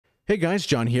Hey guys,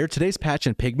 John here. Today's patch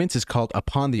in Pigments is called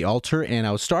Upon the Altar, and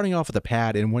I was starting off with a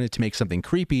pad and wanted to make something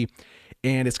creepy,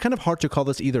 and it's kind of hard to call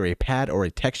this either a pad or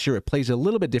a texture. It plays a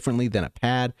little bit differently than a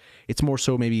pad. It's more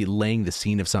so maybe laying the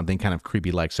scene of something kind of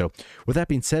creepy-like. So with that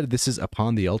being said, this is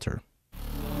Upon the Altar.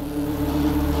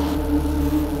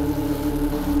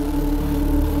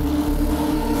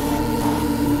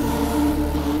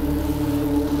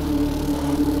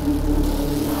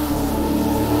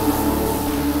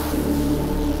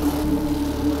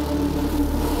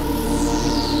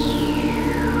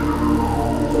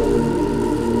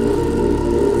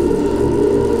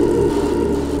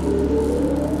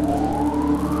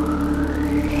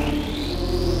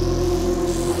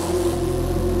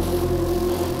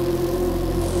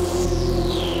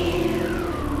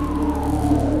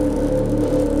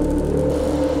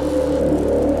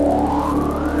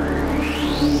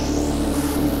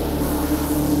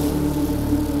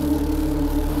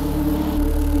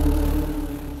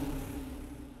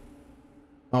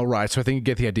 All right, so I think you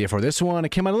get the idea for this one. It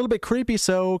came out a little bit creepy,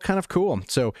 so kind of cool.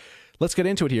 So let's get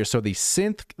into it here. So the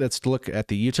synth, let's look at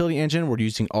the utility engine. We're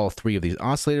using all three of these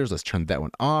oscillators. Let's turn that one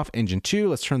off. Engine 2,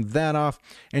 let's turn that off.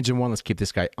 Engine 1, let's keep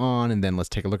this guy on. And then let's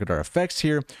take a look at our effects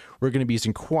here. We're going to be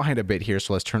using quite a bit here,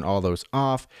 so let's turn all those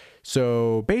off.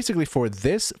 So basically for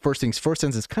this, first things first,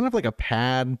 since it's kind of like a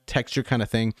pad texture kind of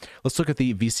thing, let's look at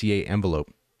the VCA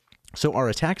envelope. So our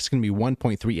attack is going to be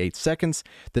 1.38 seconds,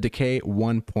 the decay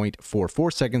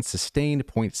 1.44 seconds, sustained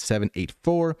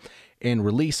 0.784, and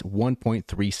release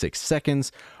 1.36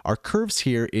 seconds. Our curves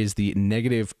here is the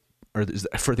negative, or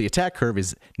for the attack curve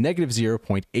is negative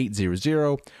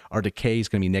 0.800. Our decay is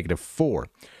going to be -4.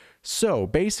 So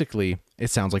basically, it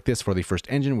sounds like this for the first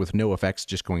engine with no effects,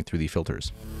 just going through the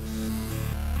filters.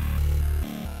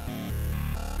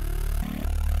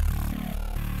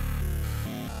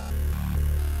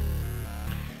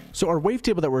 So our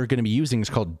wavetable that we're going to be using is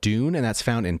called Dune, and that's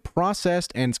found in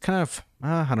Processed, and it's kind of,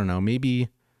 I don't know, maybe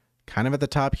kind of at the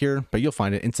top here, but you'll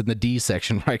find it. It's in the D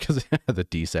section, right? Because the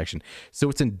D section. So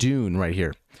it's in Dune right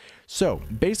here. So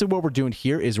basically what we're doing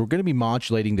here is we're going to be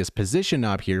modulating this position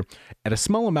knob here at a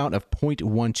small amount of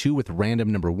 0.12 with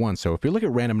random number 1. So if you look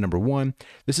at random number 1,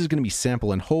 this is going to be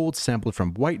sample and hold, sampled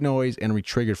from white noise and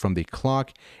retriggered from the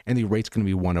clock, and the rate's going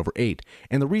to be 1/8.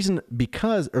 And the reason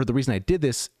the reason I did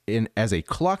this in as a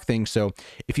clock thing, so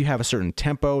if you have a certain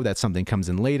tempo that something comes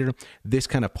in later, this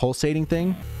kind of pulsating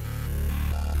thing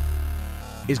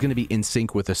is going to be in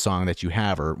sync with the song that you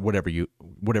have or whatever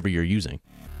you're using.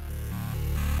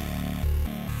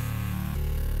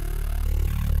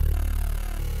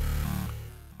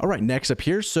 All right, next up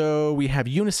here, so we have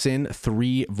Unison,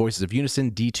 3 voices of Unison,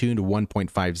 detuned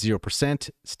 1.50%,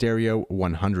 stereo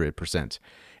 100%.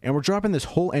 And we're dropping this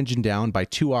whole engine down by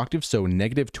 2 octaves, so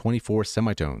 -24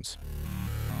 semitones.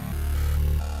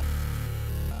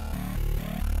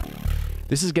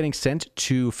 This is getting sent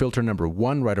to filter number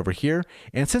 1 right over here.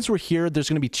 And since we're here, there's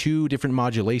going to be 2 different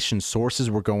modulation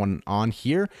sources we're going on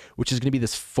here, which is going to be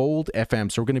this fold FM.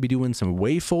 So we're going to be doing some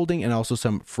wave folding and also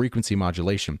some frequency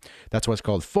modulation. That's why it's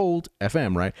called fold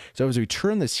FM, right? So as we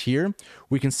turn this here,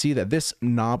 we can see that this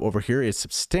knob over here is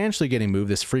substantially getting moved.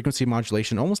 This frequency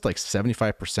modulation, almost like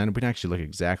 75%. We can actually look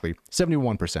exactly,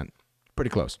 71%. Pretty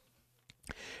close.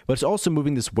 But it's also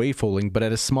moving this wave folding, but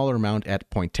at a smaller amount at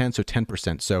 0.10, so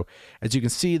 10%. So as you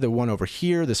can see, the one over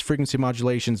here, this frequency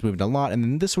modulation is moving a lot, and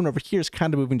then this one over here is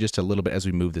kind of moving just a little bit as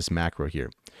we move this macro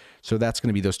here. So that's going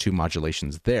to be those 2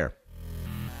 modulations there,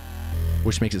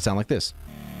 which makes it sound like this.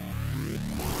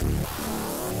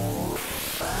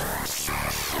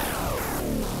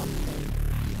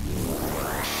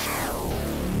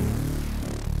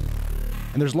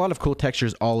 And there's a lot of cool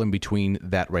textures all in between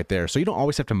that right there. So you don't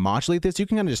always have to modulate this. You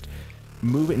can kind of just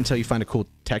move it until you find a cool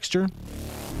texture.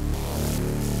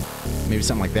 Maybe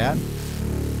something like that.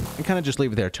 And kind of just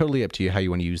leave it there. Totally up to you how you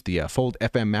want to use the Fold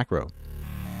FM macro.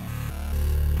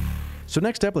 So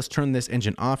next up, let's turn this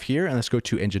engine off here and let's go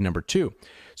to engine number 2.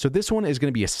 So this one is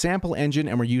going to be a sample engine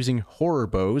and we're using horror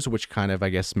bows, which kind of, I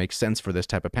guess, makes sense for this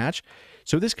type of patch.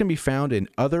 So this can be found in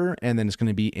other, and then it's going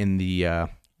to be in the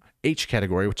H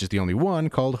category, which is the only one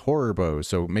called horror bows.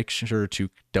 So make sure to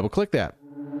double click that.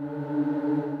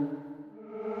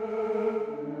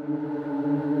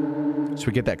 So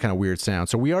we get that kind of weird sound.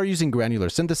 So we are using granular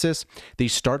synthesis. The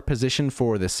start position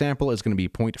for the sample is going to be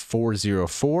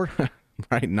 0.404,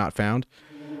 right? Not found.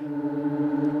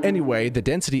 Anyway, the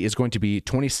density is going to be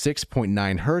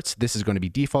 26.9 hertz. This is going to be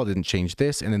default. Didn't change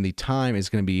this. And then the time is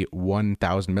going to be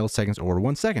 1,000 milliseconds or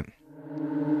 1 second.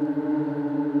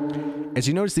 As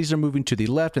you notice, these are moving to the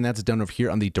left, and that's done over here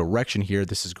on the direction here.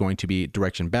 This is going to be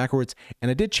direction backwards.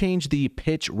 And I did change the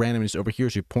pitch randomness over here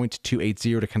to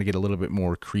 0.280 to kind of get a little bit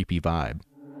more creepy vibe.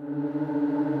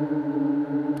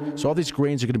 So all these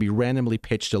grains are going to be randomly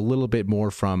pitched a little bit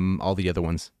more from all the other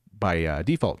ones by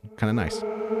default. Kind of nice.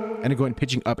 And then going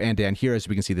pitching up and down here, as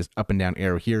we can see this up and down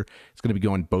arrow here, it's going to be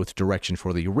going both direction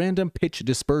for the random pitch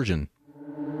dispersion.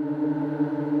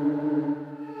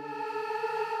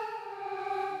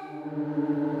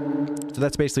 So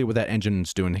that's basically what that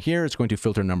engine's doing here. It's going to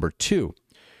filter number 2.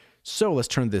 So let's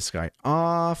turn this guy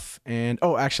off. And,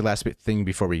 oh, actually, last thing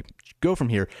before we go from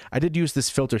here, I did use this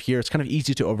filter here. It's kind of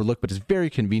easy to overlook, but it's very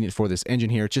convenient for this engine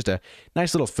here. It's just a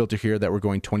nice little filter here that we're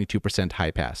going 22%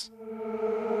 high pass.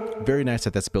 Very nice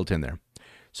that that's built in there.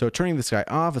 So turning this guy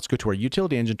off, let's go to our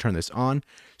utility engine, turn this on.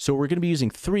 So we're going to be using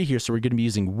 3 here. So we're going to be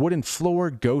using wooden floor,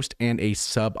 ghost, and a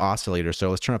sub oscillator. So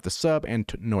let's turn off the sub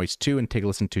and noise 2 and take a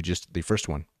listen to just the first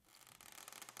one.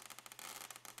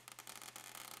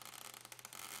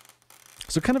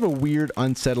 So kind of a weird,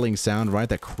 unsettling sound, right?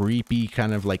 That creepy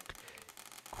kind of like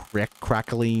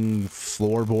crackling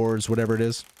floorboards, whatever it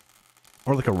is.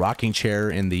 Or like a rocking chair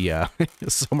in the,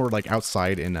 somewhere like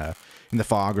outside in the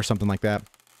fog or something like that.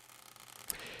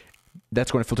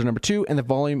 That's going to filter number 2, and the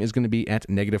volume is going to be at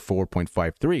negative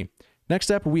 4.53.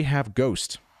 Next up, we have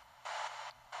Ghost.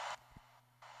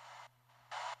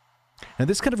 Now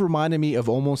this kind of reminded me of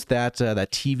almost that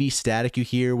that TV static you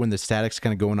hear when the static's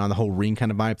kind of going on, the whole ring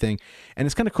kind of vibe thing. And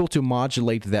it's kind of cool to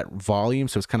modulate that volume,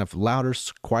 so it's kind of louder,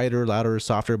 quieter, louder,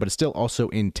 softer, but it's still also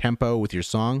in tempo with your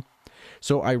song.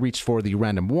 So I reached for the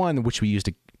random 1, which we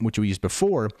used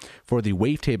before for the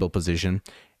wavetable position,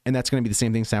 and that's going to be the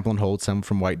same thing: sample and hold, some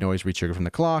from white noise, retrigger from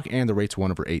the clock, and the rate's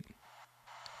 1/8.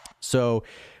 So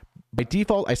by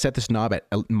default, I set this knob at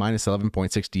minus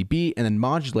 11.6 dB and then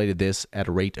modulated this at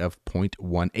a rate of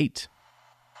 0.18.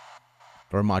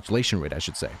 Or a modulation rate, I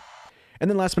should say. And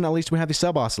then last but not least, we have the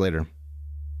sub oscillator,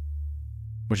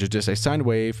 which is just a sine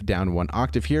wave down 1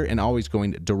 octave here and always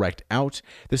going direct out.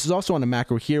 This is also on a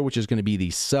macro here, which is going to be the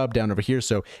sub down over here.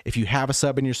 So if you have a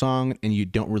sub in your song and you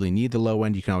don't really need the low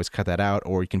end, you can always cut that out,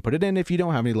 or you can put it in if you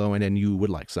don't have any low end and you would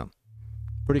like some.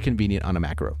 Pretty convenient on a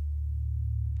macro.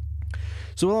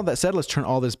 So with all that said, let's turn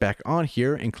all this back on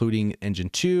here, including engine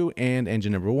 2 and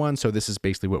engine number 1. So this is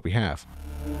basically what we have.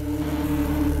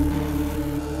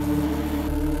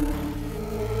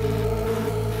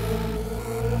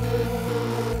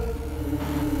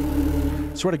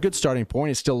 So we're at a good starting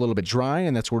point. It's still a little bit dry,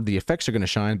 and that's where the effects are going to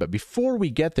shine. But before we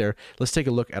get there, let's take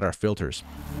a look at our filters.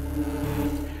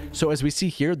 So as we see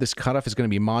here, this cutoff is going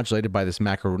to be modulated by this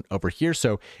macro over here.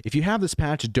 So if you have this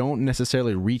patch, don't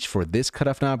necessarily reach for this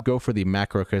cutoff knob. Go for the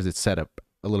macro because it's set up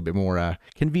a little bit more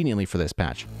conveniently for this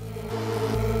patch.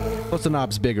 Plus the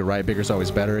knob's bigger, right? Bigger's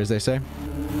always better, as they say.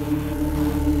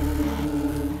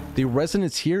 The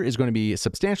resonance here is going to be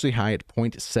substantially high at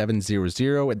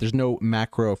 0.700. There's no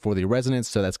macro for the resonance,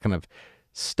 so that's kind of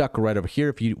stuck right over here.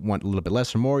 If you want a little bit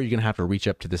less or more, you're going to have to reach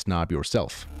up to this knob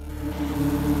yourself.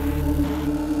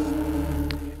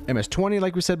 MS-20,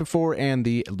 like we said before, and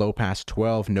the low pass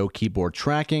 12, no keyboard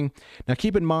tracking. Now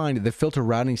keep in mind, the filter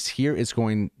routings here is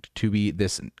going to be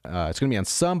this, it's going to be on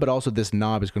some, but also this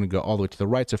knob is going to go all the way to the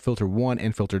right, so filter 1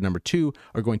 and filter number 2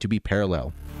 are going to be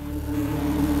parallel.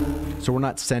 So we're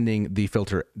not sending the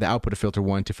output of filter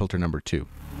 1 to filter number 2.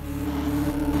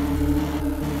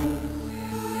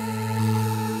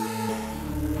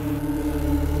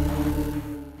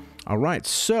 All right,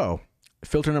 so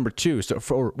filter number 2. So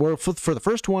for the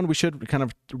first one, we should kind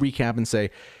of recap and say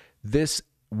this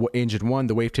engine 1,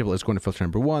 the wavetable is going to filter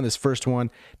number 1. This first one,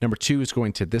 number 2 is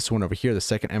going to this one over here, the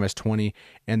second MS-20,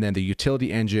 and then the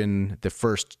utility engine, the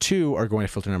first 2 are going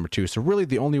to filter number 2. So really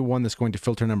the only one that's going to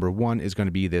filter number 1 is going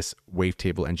to be this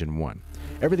wavetable engine 1.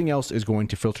 Everything else is going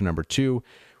to filter number 2,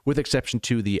 with exception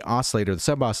to the oscillator, the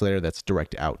sub oscillator that's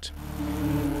direct out.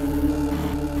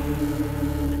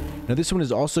 Now this one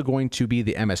is also going to be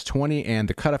the MS-20, and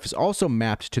the cutoff is also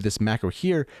mapped to this macro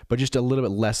here, but just a little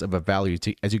bit less of a value.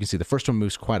 As you can see, the first one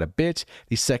moves quite a bit,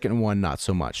 the second one not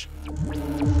so much.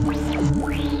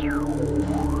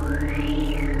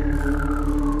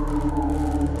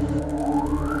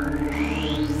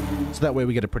 So that way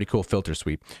we get a pretty cool filter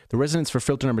sweep. The resonance for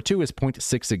filter number 2 is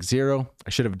 0.660. I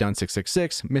should have done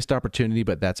 666, missed opportunity,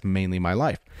 but that's mainly my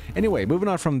life. Anyway, moving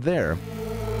on from there,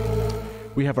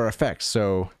 we have our effects.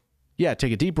 So yeah,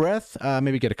 take a deep breath,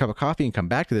 maybe get a cup of coffee and come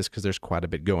back to this because there's quite a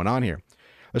bit going on here.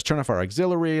 Let's turn off our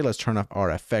auxiliary, let's turn off our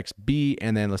FX B,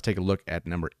 and then let's take a look at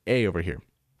number A over here.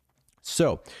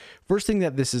 So first thing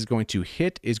that this is going to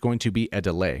hit is going to be a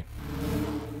delay.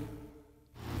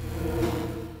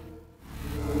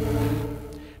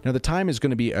 Now the time is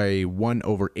going to be a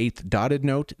 1/8 dotted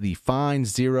note, the fine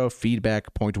 0,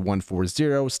 feedback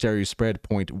 0.140, stereo spread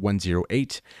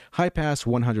 0.108, high pass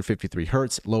 153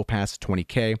 Hz, low pass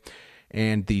 20K,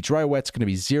 and the dry wet's going to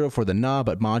be 0 for the knob,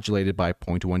 but modulated by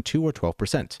 0.12 or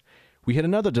 12%. We hit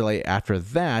another delay after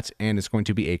that, and it's going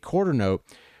to be a quarter note,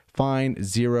 fine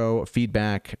 0,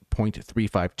 feedback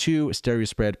 0.352, stereo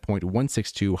spread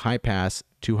 0.162, high pass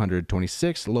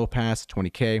 226, low pass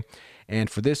 20K, and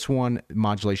for this one,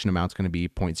 modulation amount is going to be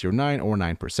 0.09 or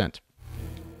 9%.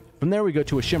 From there, we go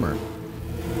to a shimmer.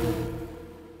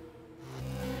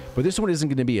 But this one isn't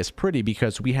going to be as pretty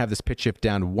because we have this pitch shift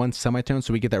down 1 semitone,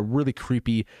 so we get that really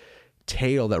creepy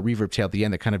tail, that reverb tail at the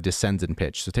end that kind of descends in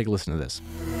pitch. So take a listen to this.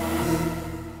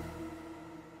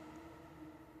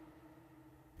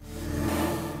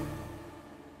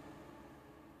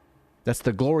 That's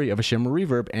the glory of a shimmer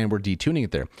reverb, and we're detuning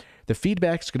it there. The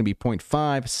feedback is going to be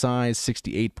 0.5, size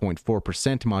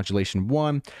 68.4%, modulation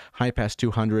 1, high pass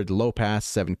 200, low pass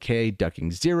 7K,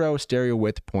 ducking 0, stereo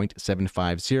width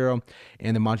 0.750,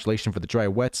 and the modulation for the dry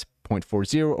wets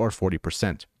 0.40 or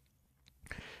 40%.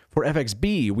 For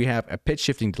FXB, we have a pitch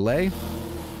shifting delay.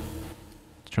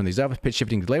 Turn these up, pitch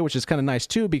shifting delay, which is kind of nice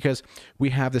too because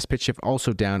we have this pitch shift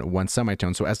also down 1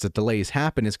 semitone. So as the delays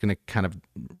happen, it's going to kind of,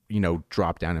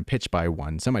 drop down in pitch by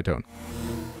 1 semitone.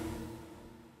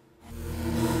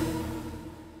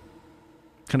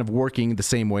 Kind of working the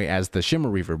same way as the shimmer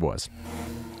reverb was.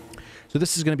 So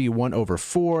this is going to be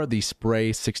 1/4, the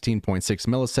spray 16.6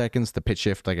 milliseconds, the pitch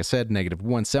shift, like I said,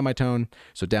 -1 semitone,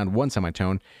 so down 1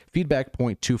 semitone, feedback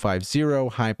 0.250,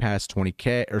 high pass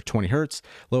 20K or 20 Hertz,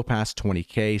 low pass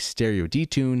 20K, stereo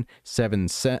detune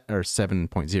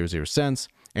 7.00 cents,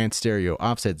 and stereo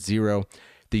offset 0.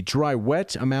 The dry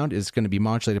wet amount is going to be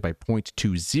modulated by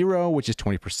 0.20, which is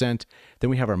 20%. Then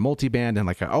we have our multiband, and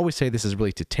like I always say, this is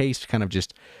really to taste, kind of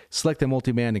just select the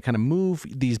multiband and kind of move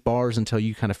these bars until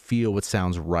you kind of feel what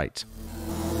sounds right.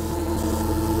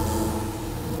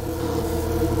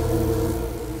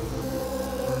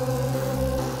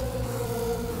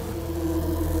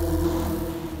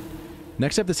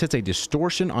 Next up, this hits a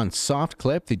distortion on soft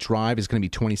clip. The drive is going to be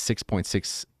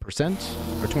 26.6%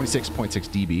 or 26.6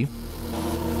 dB.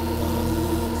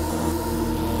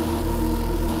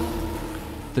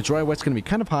 The dry wet's going to be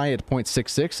kind of high at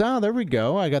 0.66. Ah, there we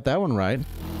go. I got that one right.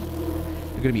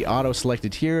 You're going to be auto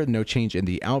selected here. No change in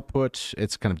the output.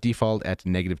 It's kind of default at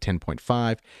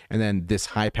 -10.5. And then this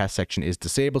high pass section is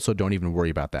disabled, so don't even worry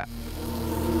about that.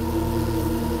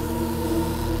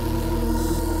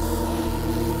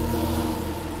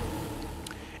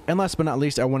 And last but not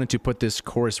least, I wanted to put this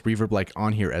chorus reverb like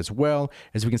on here as well.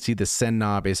 As we can see, the send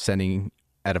knob is sending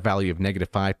at a value of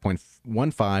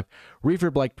 -5.15,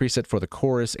 reverb like preset for the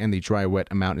chorus, and the dry wet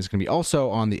amount is going to be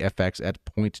also on the FX at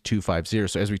 0.250.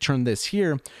 So as we turn this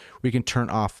here, we can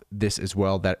turn off this as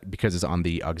well, that because it's on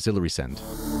the auxiliary send.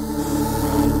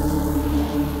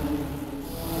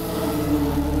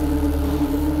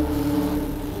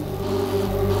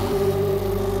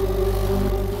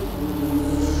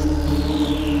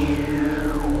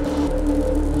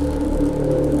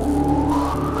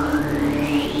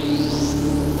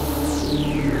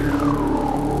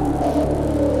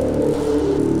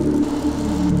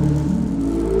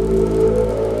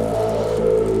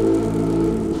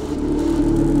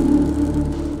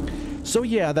 So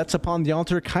yeah, that's Upon the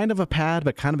Altar, kind of a pad,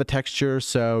 but kind of a texture.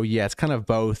 So yeah, it's kind of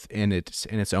both in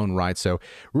its own right. So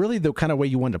really the kind of way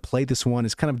you want to play this one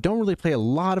is kind of don't really play a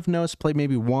lot of notes, play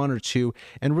maybe 1 or 2,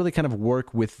 and really kind of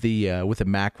work with the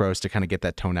macros to kind of get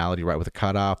that tonality right with the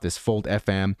cutoff, this fold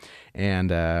FM,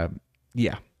 and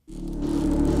yeah.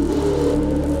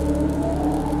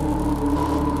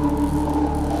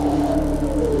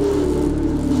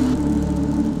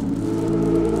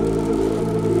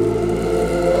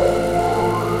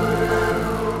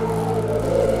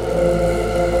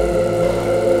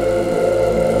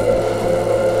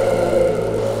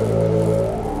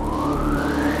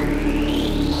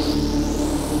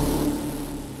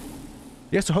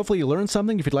 Yeah, so hopefully you learned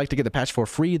something. If you'd like to get the patch for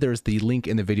free, there's the link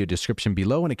in the video description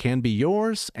below, and it can be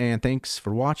yours. And thanks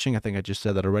for watching. I think I just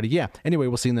said that already. Yeah, anyway,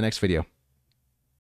 we'll see you in the next video.